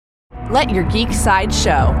Let your geek side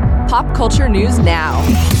show. Pop culture news now.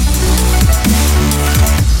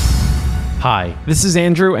 Hi, this is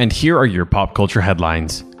Andrew, and here are your pop culture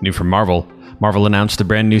headlines. New from Marvel. Marvel announced a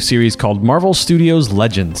brand new series called Marvel Studios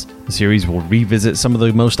Legends. The series will revisit some of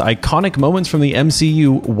the most iconic moments from the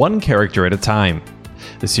MCU, one character at a time.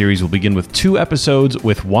 The series will begin with 2 episodes,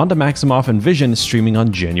 with Wanda Maximoff and Vision streaming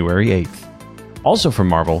on January 8th. Also from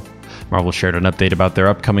Marvel shared an update about their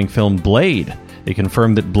upcoming film Blade. They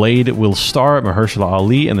confirmed that Blade will star Mahershala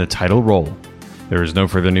Ali in the title role. There is no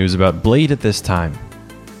further news about Blade at this time.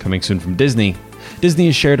 Coming soon from Disney. Disney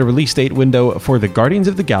has shared a release date window for the Guardians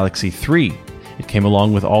of the Galaxy 3. It came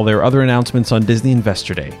along with all their other announcements on Disney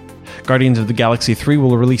Investor Day. Guardians of the Galaxy 3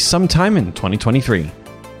 will release sometime in 2023.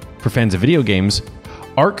 For fans of video games,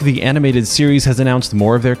 Ark the Animated Series has announced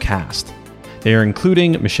more of their cast. They are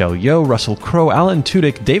including Michelle Yeoh, Russell Crowe, Alan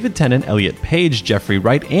Tudyk, David Tennant, Elliot Page, Jeffrey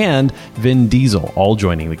Wright, and Vin Diesel, all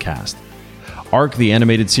joining the cast. Ark the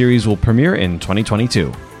Animated Series will premiere in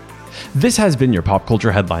 2022. This has been your Pop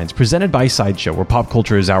Culture Headlines, presented by Sideshow, where pop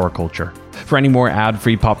culture is our culture. For any more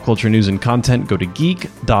ad-free pop culture news and content, go to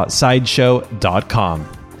geek.sideshow.com.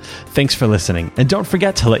 Thanks for listening, and don't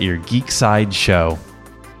forget to let your geek side show.